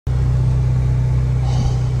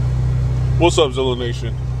What's up, Zilla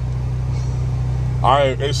Nation?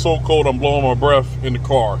 It's so cold I'm blowing my breath in the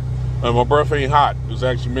car. And my breath ain't hot. It's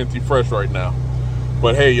actually minty fresh right now.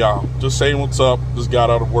 But hey, y'all, just saying what's up. Just got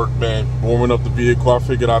out of work, man. Warming up the vehicle. I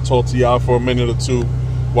figured I'd talk to y'all for a minute or two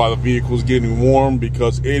while the vehicle's getting warm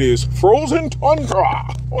because it is frozen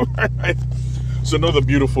tundra. It's another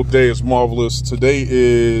beautiful day. It's marvelous. Today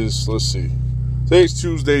is, let's see. Today's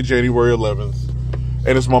Tuesday, January 11th.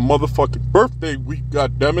 And it's my motherfucking birthday week,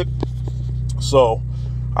 goddammit. So,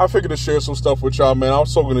 I figured to share some stuff with y'all, man. I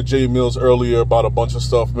was talking to Jay Mills earlier about a bunch of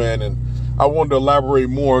stuff, man, and I wanted to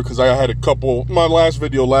elaborate more because I had a couple. My last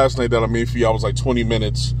video last night that I made for y'all was like 20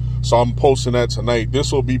 minutes, so I'm posting that tonight.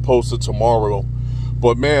 This will be posted tomorrow.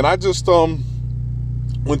 But, man, I just been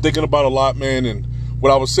thinking about a lot, man, and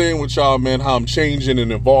what I was saying with y'all, man, how I'm changing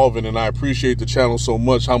and evolving, and I appreciate the channel so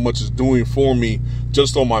much, how much it's doing for me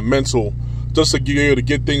just on my mental, just to be able to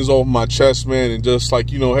get things off my chest, man, and just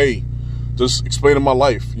like, you know, hey, just explaining my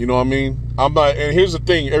life, you know what I mean? I'm not, and here's the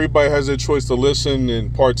thing, everybody has their choice to listen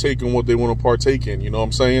and partake in what they want to partake in, you know what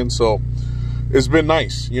I'm saying? So, it's been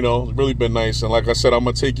nice, you know, it's really been nice, and like I said, I'm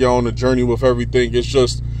going to take y'all on a journey with everything. It's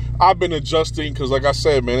just, I've been adjusting, because like I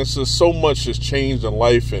said, man, it's just so much has changed in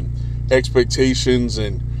life, and expectations,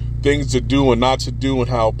 and things to do and not to do, and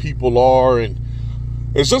how people are, and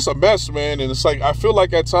it's just a mess, man. And it's like, I feel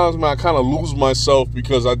like at times, man, I kind of lose myself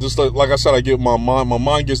because I just, like I said, I get my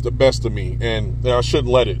mind gets the best of me, and I shouldn't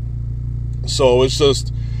let it. So it's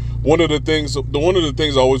just one of the things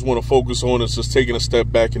I always want to focus on is just taking a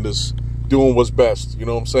step back and just doing what's best. You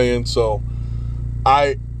know what I'm saying? So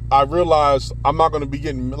I realized I'm not going to be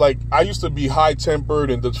getting, like, I used to be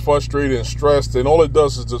high-tempered and just frustrated and stressed, and all it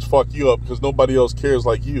does is just fuck you up because nobody else cares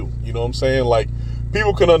like you. You know what I'm saying? Like,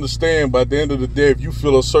 people can understand, but at the end of the day, if you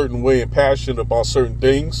feel a certain way and passionate about certain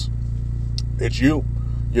things, it's you.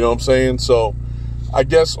 You know what I'm saying? So, I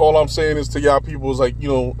guess all I'm saying is to y'all people is like, you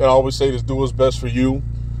know, and I always say this, do what's best for you.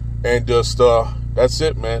 And just, that's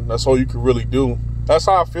it, man. That's all you can really do. That's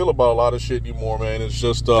how I feel about a lot of shit anymore, man. It's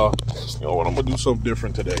just, you know what, I'm going to do something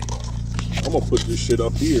different today. I'm going to put this shit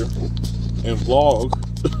up here and vlog.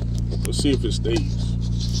 Let's see if it stays.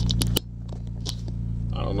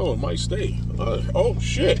 I don't know, it might stay. Oh,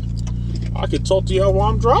 shit. I could talk to y'all while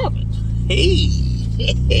I'm driving. Hey.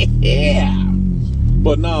 Yeah.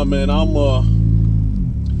 But nah, man, I'm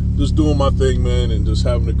just doing my thing, man, and just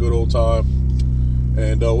having a good old time.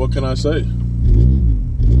 And what can I say?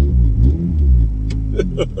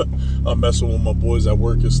 I'm messing with my boys at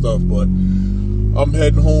work and stuff, but I'm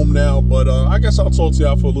heading home now. But I guess I'll talk to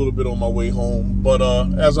y'all for a little bit on my way home. But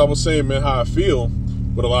as I was saying, man, how I feel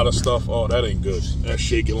with a lot of stuff. Oh, that ain't good. That's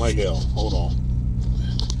shaking like hell. Hold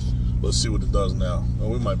on. Let's see what it does now. Oh,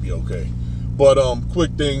 we might be okay. But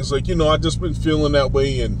quick things, like, you know, I just been feeling that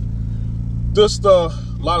way, and just a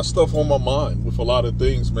lot of stuff on my mind with a lot of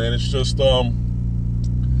things, man. It's just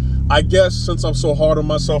I guess since I'm so hard on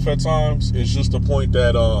myself at times, it's just the point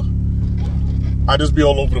that I just be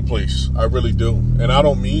all over the place. I really do. And I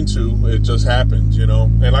don't mean to. It just happens, you know.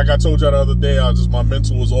 And like I told y'all the other day, my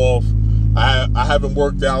mental was off. I haven't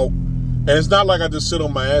worked out, and it's not like I just sit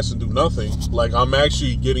on my ass and do nothing. Like, I'm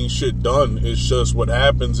actually getting shit done. It's just what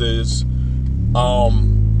happens is I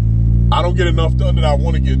don't get enough done that I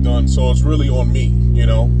want to get done, so it's really on me, you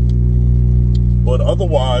know. But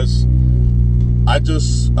otherwise, I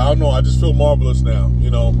don't know, I just feel marvelous now,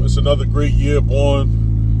 you know. It's another great year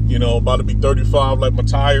born, you know, about to be 35 like my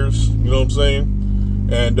tires, you know what I'm saying?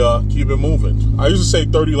 And keep it moving. I used to say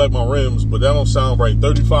 30 like my rims, but that don't sound right.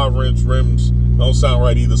 35 rims don't sound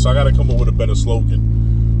right either. So I got to come up with a better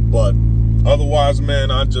slogan. But otherwise,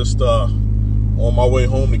 man, I just on my way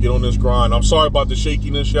home to get on this grind. I'm sorry about the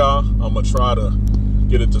shakiness, y'all. I'm gonna try to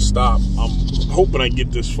get it to stop. I'm hoping I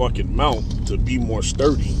get this fucking mount to be more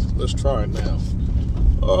sturdy. Let's try it now.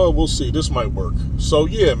 We'll see. This might work. So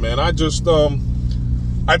yeah, man, I just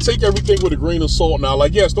I take everything with a grain of salt now.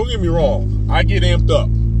 Like, yes, don't get me wrong. I get amped up,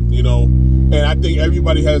 you know, and I think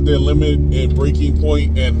everybody has their limit and breaking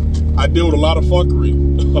point, and I deal with a lot of fuckery,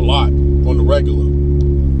 a lot, on the regular.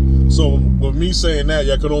 So, with me saying that,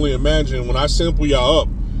 y'all can only imagine when I sample y'all up,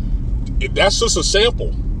 that's just a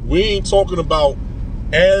sample. We ain't talking about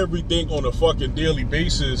everything on a fucking daily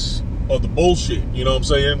basis of the bullshit, you know what I'm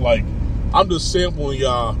saying? Like, I'm just sampling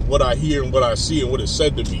y'all what I hear and what I see and what is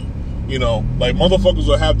said to me. You know, like, motherfuckers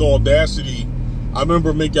will have the audacity. I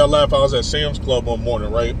remember, make y'all laugh, I was at Sam's Club one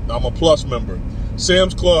morning, right? I'm a Plus member.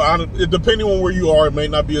 Sam's Club, depending on where you are, it may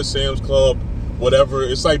not be a Sam's Club, whatever.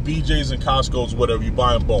 It's like BJ's and Costco's, whatever. You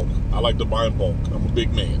buy in bulk. I like to buy in bulk. I'm a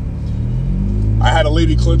big man. I had a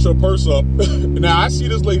lady clench her purse up. Now, I see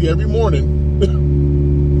this lady every morning.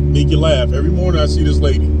 Make you laugh. Every morning I see this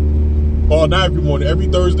lady. Well, not every morning, every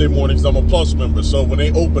Thursday morning, because I'm a Plus member. So when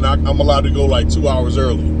they open, I'm allowed to go like 2 hours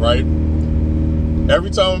early, right? Every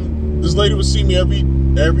time, this lady would see me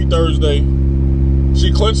every Thursday,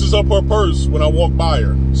 she clenches up her purse when I walk by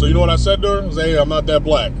her. So you know what I said to her? I said, hey, I'm not that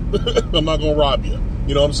black. I'm not going to rob you.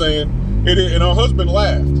 You know what I'm saying? And her husband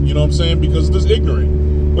laughed, you know what I'm saying? Because it's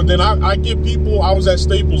ignorant. But then I get people, I was at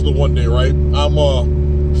Staples the one day, right? I'm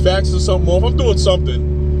faxing something off. I'm doing something.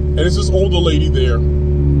 And it's this older lady there.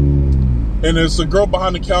 And there's a girl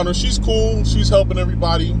behind the counter. She's cool. She's helping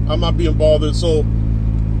everybody. I'm not being bothered. So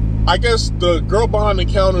I guess the girl behind the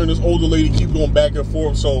counter and this older lady keep going back and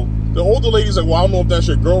forth. So the older lady's like, well, I don't know if that's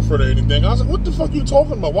your girlfriend or anything. I was like, what the fuck are you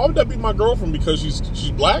talking about? Why would that be my girlfriend? Because she's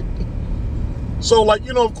black? So, like,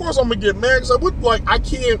 you know, of course I'm going to get mad. Like, I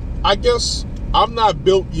guess I'm not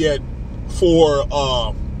built yet for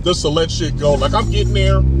just to let shit go. Like, I'm getting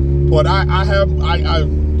there, but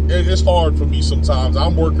it's hard for me sometimes.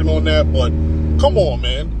 I'm working on that, but come on,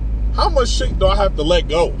 man. How much shit do I have to let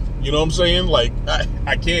go? You know what I'm saying? Like,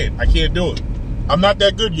 I can't do it. I'm not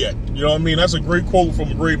that good yet. You know what I mean? That's a great quote from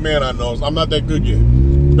a great man I know. I'm not that good yet.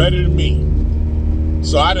 Better than me.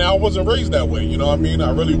 So I wasn't raised that way. You know what I mean?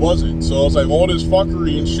 I really wasn't. So it's like all this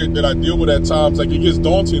fuckery and shit that I deal with at times, like it gets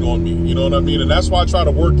daunting on me. You know what I mean? And that's why I try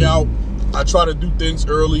to work out. I try to do things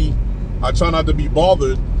early. I try not to be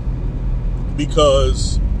bothered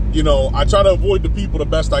because, you know, I try to avoid the people the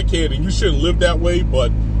best I can. And you shouldn't live that way,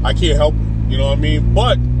 but I can't help it. You know what I mean?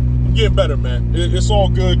 But I'm getting better, man. It's all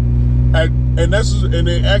good. And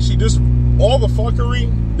actually this, all the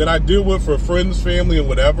fuckery that I deal with for friends, family, and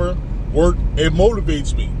whatever, work, it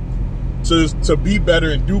motivates me to be better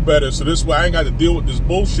and do better. So this way I ain't got to deal with this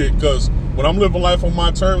bullshit, because when I'm living life on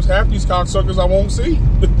my terms, half these cocksuckers I won't see.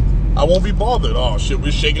 I won't be bothered. Oh shit,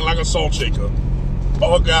 we're shaking like a salt shaker.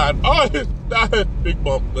 Oh God. Oh, big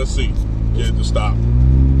bump. Let's see. Yeah, just stop.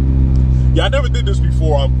 Yeah, I never did this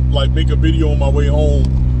before. I like make a video on my way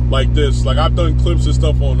home like this. Like I've done clips and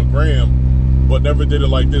stuff on the gram, but never did it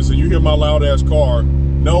like this. And you hear my loud ass car.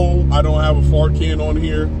 No, I don't have a fart can on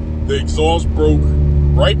here. The exhaust broke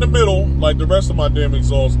right in the middle, like the rest of my damn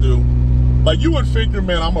exhausts do. Like you would figure,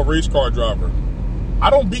 man, I'm a race car driver. I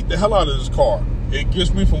don't beat the hell out of this car. It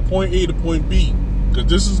gets me from point A to point B, because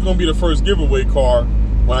this is going to be the first giveaway car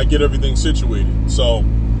when I get everything situated. So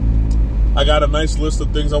I got a nice list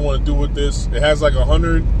of things I want to do with this. It has like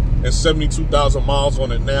 172,000 miles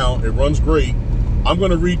on it now. It runs great. I'm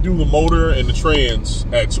going to redo the motor and the trans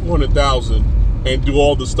at 200,000 and do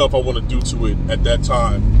all the stuff I want to do to it at that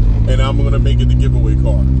time. And I'm going to make it the giveaway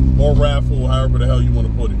car. Or raffle, however the hell you want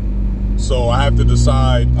to put it. So I have to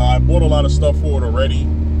decide. I bought a lot of stuff for it already.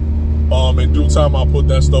 In due time, I'll put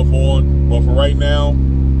that stuff on. But for right now,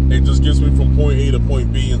 it just gets me from point A to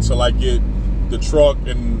point B until I get the truck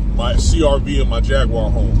and my CRV and my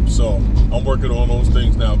Jaguar home. So I'm working on those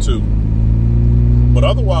things now too. But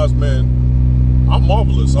otherwise, man, I'm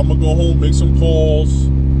marvelous. I'm going to go home, make some calls,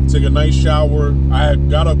 take a nice shower. I had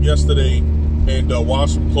got up yesterday and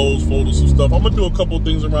washed some clothes, folded some stuff. I'm going to do a couple of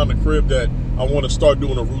things around the crib that I want to start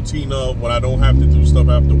doing a routine of when I don't have to do stuff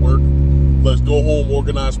after work. Let's go home,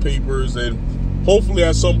 organize papers, and hopefully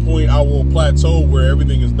at some point I will plateau where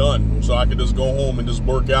everything is done, so I can just go home and just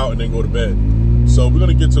work out and then go to bed. So we're going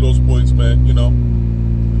to get to those points, man. You know,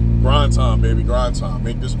 grind time, baby, grind time.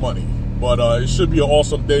 Make this money. But it should be an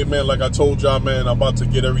awesome day, man. Like I told y'all, man, I'm about to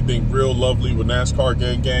get everything real lovely with NASCAR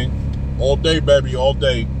Gang. All day, baby, all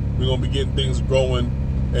day. We're going to be getting things going.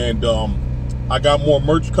 And I got more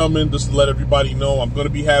merch coming, just to let everybody know. I'm going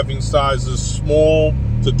to be having sizes small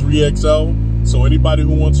to 3XL. So anybody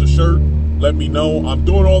who wants a shirt, let me know. I'm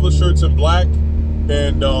doing all the shirts in black.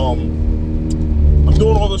 And I'm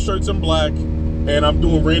doing all the shirts in black. And I'm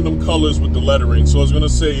doing random colors with the lettering. So it's going to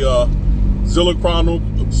say Zilla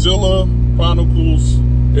Chronicles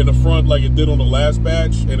in the front like it did on the last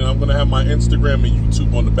batch. And then I'm going to have my Instagram and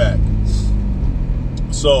YouTube on the back.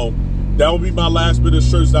 So that will be my last bit of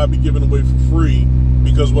shirts that I'll be giving away for free,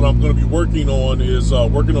 because what I'm going to be working on is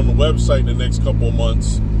working on the website in the next couple of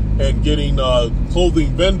months and getting clothing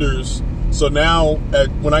vendors. So now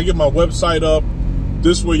when I get my website up,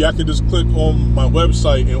 this way I can just click on my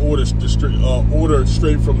website and order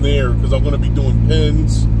straight from there, because I'm going to be doing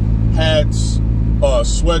pins, hats,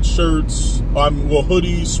 sweatshirts,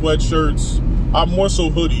 hoodies, sweatshirts. I'm more so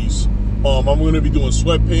hoodies. I'm going to be doing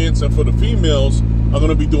sweatpants, and for the females, I'm going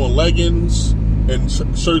to be doing leggings and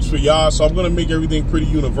shirts for y'all. So I'm going to make everything pretty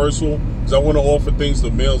universal, because I want to offer things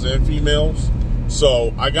to males and females.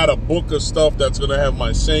 So I got a book of stuff that's going to have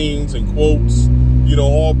my sayings and quotes, you know,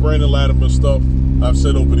 all Brandon Latimer stuff I've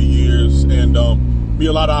said over the years, and be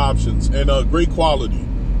a lot of options and great quality.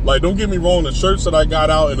 Like, don't get me wrong, the shirts that I got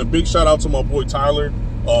out, and a big shout out to my boy Tyler,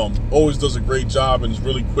 always does a great job and is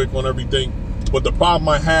really quick on everything. But the problem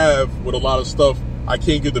I have with a lot of stuff, I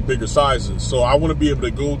can't get the bigger sizes. So I want to be able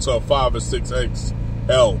to go to a 5 or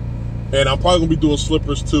 6XL. And I'm probably going to be doing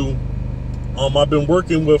slippers too. I've been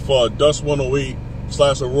working with Dust 108 /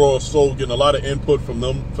 Aurora Soul, getting a lot of input from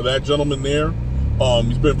them, for that gentleman there.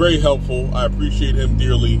 He's been very helpful. I appreciate him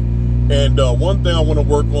dearly. And one thing I want to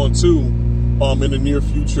work on too, in the near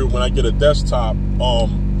future when I get a desktop,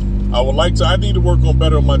 I need to work on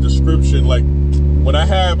better on my description. Like,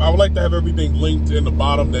 I would like to have everything linked in the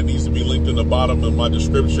bottom that needs to be linked in the bottom of my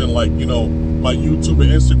description, like, you know, my YouTube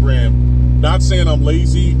and Instagram. Not saying I'm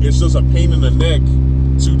lazy, it's just a pain in the neck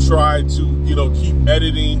to try to, you know, keep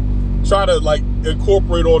editing, try to like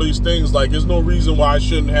incorporate all these things. Like, there's no reason why I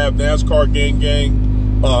shouldn't have NASCAR gang,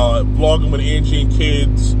 vlogging with Angie and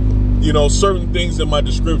kids, you know, certain things in my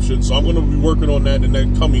description. So I'm going to be working on that in the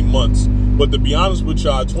next coming months. But to be honest with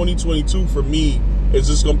y'all, 2022 for me is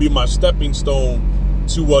just going to be my stepping stone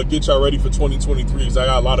to get y'all ready for 2023, because I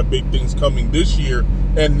got a lot of big things coming this year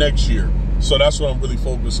and next year. So that's what I'm really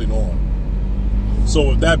focusing on. So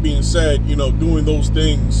with that being said, you know, doing those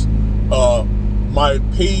things, my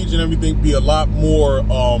page and everything be a lot more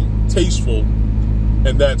tasteful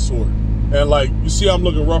and that sort. And like, you see I'm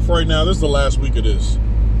looking rough right now. This is the last week of this.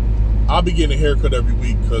 I'll be getting a haircut every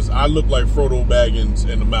week because I look like Frodo Baggins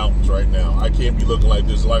in the mountains right now. I can't be looking like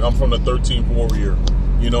this. Like I'm from the 13th Warrior.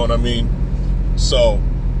 You know what I mean? So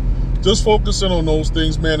just focusing on those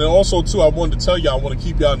things, man. And also too, I wanted to tell y'all, I want to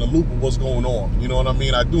keep y'all in the loop of what's going on. You know what I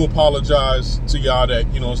mean? I do apologize to y'all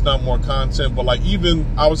that, you know, it's not more content, but like, even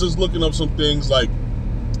I was just looking up some things like,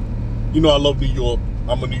 you know, I love New York.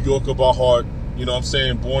 I'm a New Yorker by heart. You know what I'm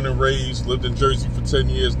saying? Born and raised, lived in Jersey for 10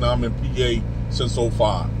 years. Now I'm in PA since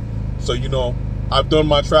 05. So, you know, I've done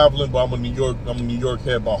my traveling, but I'm a New York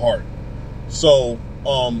head by heart. So,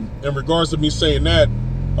 in regards to me saying that,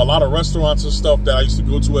 a lot of restaurants and stuff that I used to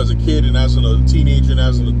go to as a kid and as a teenager and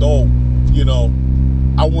as an adult, you know,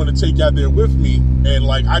 I want to take y'all there with me. And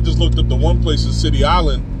like, I just looked up the one place in City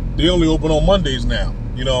Island. They only open on Mondays now,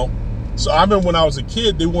 you know. So I remember when I was a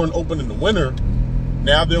kid, they weren't open in the winter.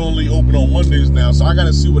 Now they're only open on Mondays now. So I got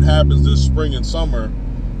to see what happens this spring and summer,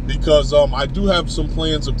 because I do have some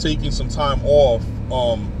plans of taking some time off,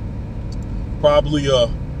 probably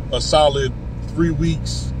a solid 3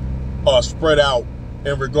 weeks spread out.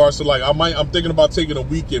 In regards to like, I'm thinking about taking a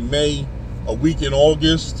week in May, a week in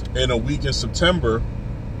August, and a week in September.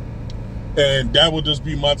 And that will just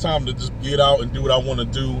be my time to just get out and do what I want to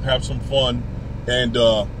do, have some fun, and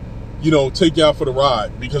you know, take you out for the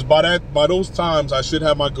ride. Because by those times I should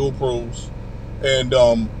have my GoPros, and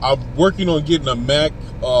I'm working on getting a Mac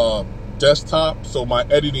desktop, so my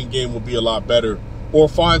editing game will be a lot better, or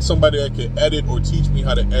find somebody that can edit or teach me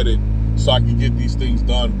how to edit so I can get these things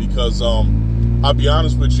done. Because I'll be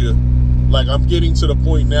honest with you, like, I'm getting to the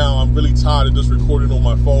point now, I'm really tired of just recording on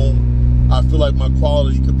my phone. I feel like my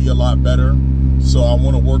quality could be a lot better, so I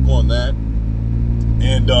want to work on that.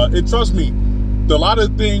 And trust me, a lot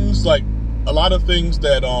of things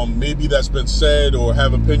that maybe that's been said or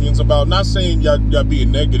have opinions about, not saying y'all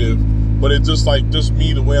being negative, but it's just like, just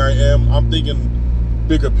me, the way I am, I'm thinking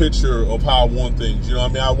bigger picture of how I want things. You know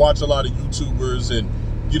what I mean? I watch a lot of YouTubers and,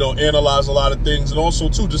 you know, analyze a lot of things, and also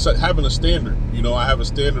too, just having a standard. You know, I have a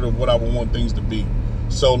standard of what I would want things to be.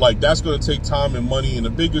 So like, that's going to take time and money, and the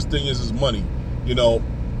biggest thing is money. You know,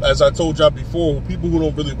 as I told y'all before, people who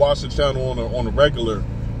don't really watch the channel on a regular,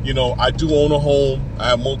 you know, I do own a home, I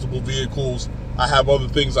have multiple vehicles, I have other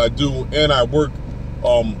things I do, and I work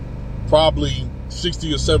probably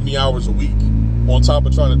 60 or 70 hours a week on top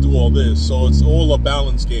of trying to do all this. So it's all a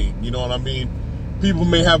balance game, you know what I mean? People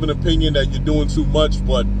may have an opinion that you're doing too much,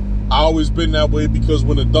 but I always been that way, because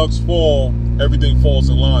when the ducks fall, everything falls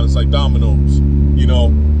in line. It's like dominoes, you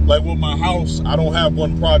know? Like with my house, I don't have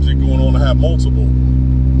one project going on, I have multiple.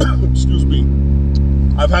 Excuse me.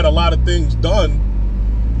 I've had a lot of things done,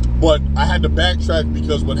 but I had to backtrack,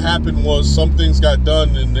 because what happened was some things got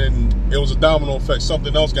done, and then it was a domino effect.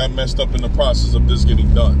 Something else got messed up in the process of this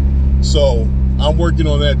getting done. So I'm working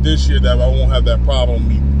on that this year, that I won't have that problem.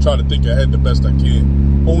 Me try to think ahead the best I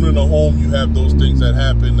can. Owning a home, you have those things that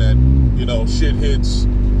happen that, you know, shit hits.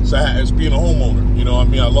 So it's being a homeowner, you know what I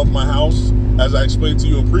mean? I love my house, as I explained to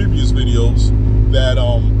you in previous videos, that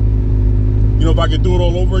you know, if I could do it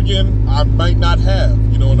all over again, I might not have,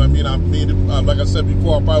 you know what I mean? I made it, like I said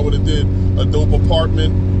before, I probably would have did a dope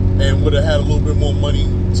apartment and would have had a little bit more money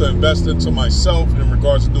to invest into myself in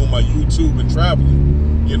regards to doing my YouTube and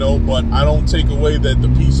traveling, you know. But I don't take away that the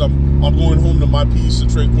peace, I'm going home to my peace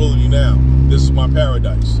and tranquility now. This is my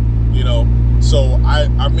paradise, you know. So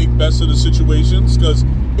I make best of the situations, because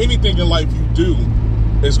anything in life you do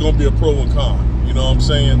is going to be a pro and con. You know what I'm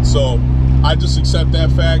saying? So I just accept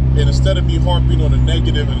that fact, and instead of me harping on the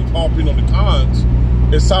negative and harping on the cons,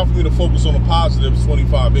 it's time for me to focus on the positives.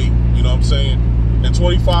 25-8, you know what I'm saying? And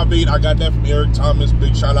 25-8, I got that from Eric Thomas.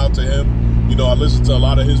 Big shout out to him. You know, I listened to a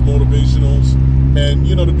lot of his motivationals, and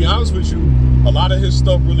you know, to be honest with you, a lot of his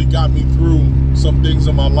stuff really got me through some things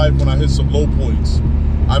in my life when I hit some low points.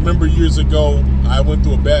 I remember years ago, I went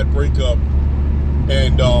through a bad breakup,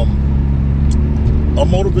 and a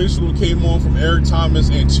motivational came on from Eric Thomas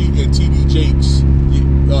and T.D. Jakes.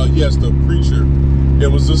 Yes, the preacher. It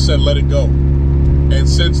was just said, let it go. And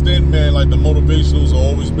since then, man, like, the motivationals have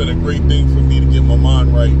always been a great thing for me to get my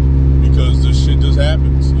mind right, because this shit just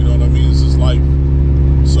happens. You know what I mean? It's just life.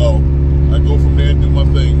 So I go from there and do my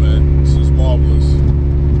thing, man. This is marvelous.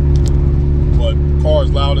 But car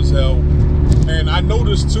is loud as hell. And I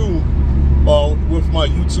noticed too, with my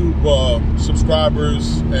YouTube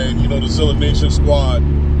subscribers and, you know, the Zilla Nation squad,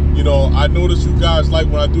 you know, I notice you guys like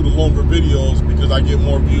when I do the longer videos, because I get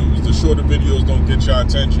more views. The shorter videos don't get your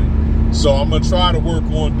attention. So I'm going to try to work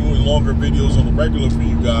on doing longer videos on the regular for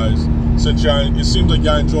you guys, since it seems like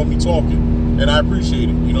y'all enjoy me talking, and I appreciate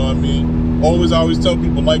it. You know what I mean? I always tell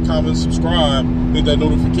people, like, comment, subscribe, hit that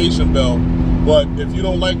notification bell. But if you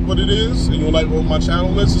don't like what it is, and you don't like what my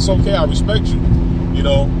channel is, it's okay. I respect you. You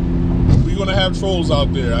know, we're going to have trolls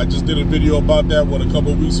out there. I just did a video about that, a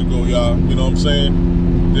couple of weeks ago, y'all. You know what I'm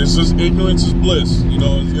saying? It's just ignorance is bliss. You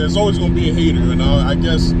know, there's always going to be a hater. And I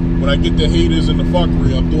guess when I get the haters and the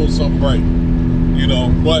fuckery, I'm doing something right. You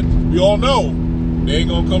know, but we all know they ain't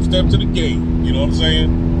going to come step to the gate. You know what I'm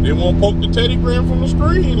saying? They won't poke the teddygram from the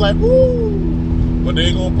screen like, woo. But they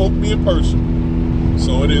ain't going to poke me in person.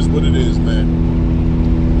 So it is what it is,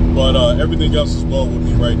 man. But everything else is well with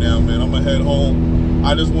me right now, man. I'm going to head home.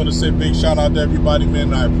 I just want to say big shout out to everybody,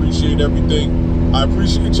 man. I appreciate everything. I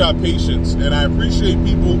appreciate y'all patience, and I appreciate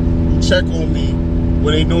people who check on me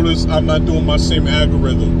when they notice I'm not doing my same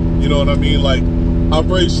algorithm. You know what I mean? Like, I'm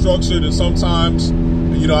very structured, and sometimes,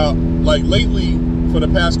 you know, like lately, for the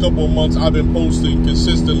past couple of months, I've been posting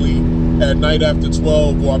consistently at night after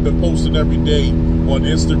 12, or I've been posting every day on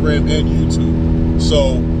Instagram and YouTube.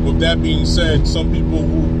 So with that being said, some people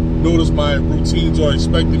who notice my routines are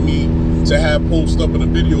expecting me to have posts up and a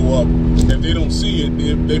video up. If they don't see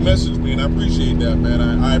it, they message me, and I appreciate that, man.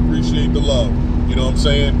 I appreciate the love. You know what I'm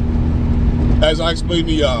saying? As I explained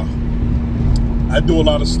to y'all, I do a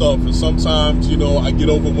lot of stuff, and sometimes, you know, I get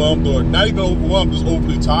overwhelmed, or not even overwhelmed, just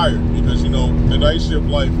overly tired, because, you know, the night shift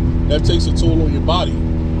life, that takes a toll on your body.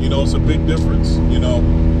 You know, it's a big difference. You know,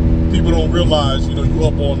 people don't realize, you know, you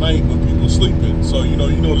up all night when people are sleeping. So, you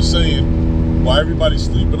know the saying, while everybody's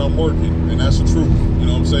sleeping, I'm working, and that's the truth. You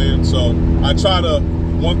know what I'm saying? So I try to,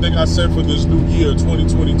 one thing I said for this new year,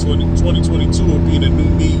 2022, of being a new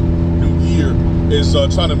me, new year, is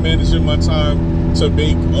trying to manage my time to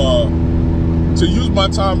make, to use my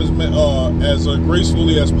time as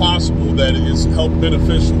gracefully as possible, that it is health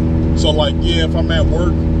beneficial. So, like, yeah, if I'm at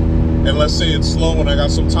work, and let's say it's slow and I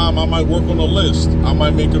got some time, I might work on a list. I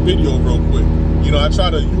might make a video real quick. You know, I try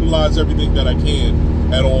to utilize everything that I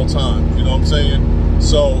can at all times. You know what I'm saying?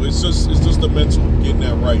 So it's just the mental, getting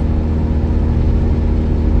that right.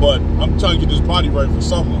 But I'm trying to get this body right for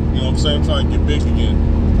summer. You know what I'm saying? I'm trying to get big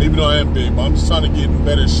again. Maybe though I am big, but I'm just trying to get in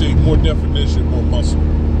better shape, more definition, more muscle.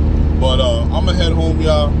 But I'm gonna head home,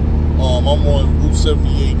 y'all. I'm on Route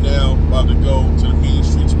 78 now, about to go to the mean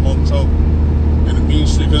streets of Mung Chunk. And the mean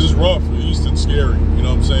street, because it's rough, it's and scary. You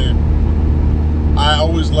know what I'm saying? I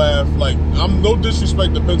always laugh, like, I'm no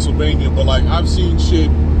disrespect to Pennsylvania, but like, I've seen shit.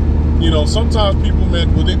 You know, sometimes people,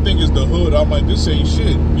 man, what they think is the hood, I'm like, this ain't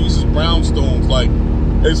shit. These is brownstones. Like,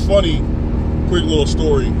 it's funny, quick little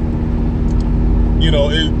story. You know,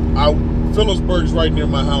 Phillipsburg's right near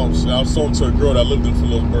my house. I was talking to a girl that lived in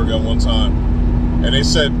Phillipsburg at one time. And they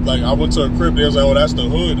said, like, I went to a crib, they was like, oh, that's the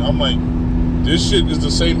hood. I'm like, this shit is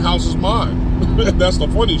the same house as mine. That's the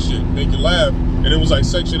funny shit, make you laugh. And it was like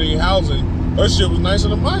Section 8 housing. Her shit was nicer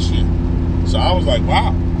than my shit. So I was like,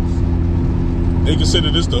 wow. They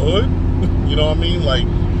consider this the hood? You know what I mean? Like,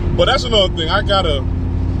 but that's another thing. I gotta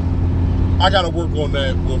work on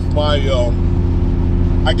that with my,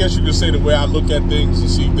 I guess you could say the way I look at things and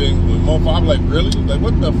see things. With motherfucker, I'm like, really? Like,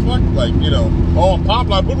 what the fuck? Like, you know, oh, I'm pop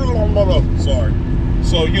like, blah, blah, blah, blah. Sorry.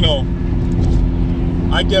 So, you know,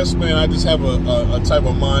 I guess, man, I just have a type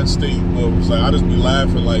of mind state where it's like, I just be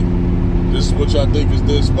laughing like, this is what y'all think is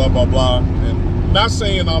this, blah, blah, blah. And not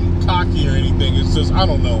saying I'm cocky or anything. It's just, I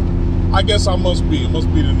don't know. I guess I must be. It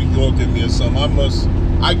must be the New York in me or something.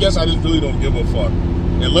 I guess I just really don't give a fuck.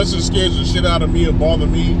 Unless it scares the shit out of me or bother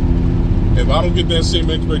me, If I don't get that same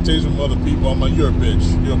expectation from other people, I'm like, you're a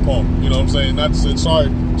bitch. You're a punk. You know what I'm saying? Not to say, sorry,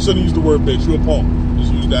 shouldn't use the word bitch. You're a punk.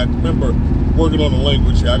 Just use that. Remember, working on the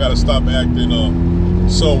language here. I got to stop acting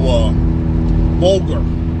so vulgar.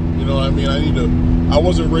 You know what I mean? I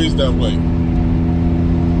wasn't raised that way.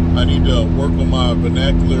 I need to work on my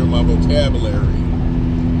vernacular, my vocabulary,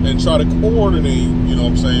 and try to coordinate, you know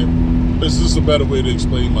what I'm saying? This is a better way to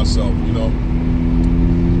explain myself, you know?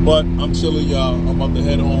 But I'm chilling, y'all. I'm about to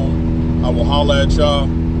head home. I will holler at y'all.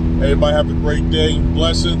 Everybody have a great day.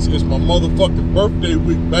 Blessings. It's my motherfucking birthday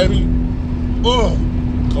week, baby.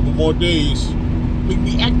 Couple more days. Make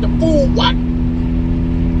me act a fool. What?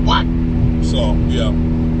 So, yeah.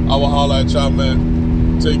 I will holler at y'all,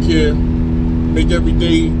 man. Take care. Make every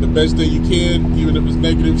day the best day you can, even if it's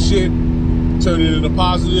negative shit. Turn it into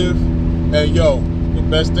positive. And, yo, the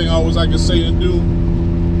best thing I can say and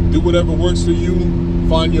do whatever works for you.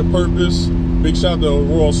 Find your purpose. Big shout out to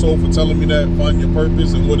Royal Soul for telling me that. Find your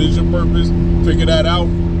purpose and what is your purpose. Figure that out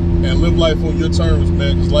and live life on your terms,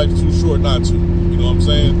 man, because life's too short not to. You know what I'm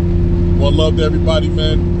saying? One love to everybody,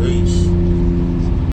 man. Peace.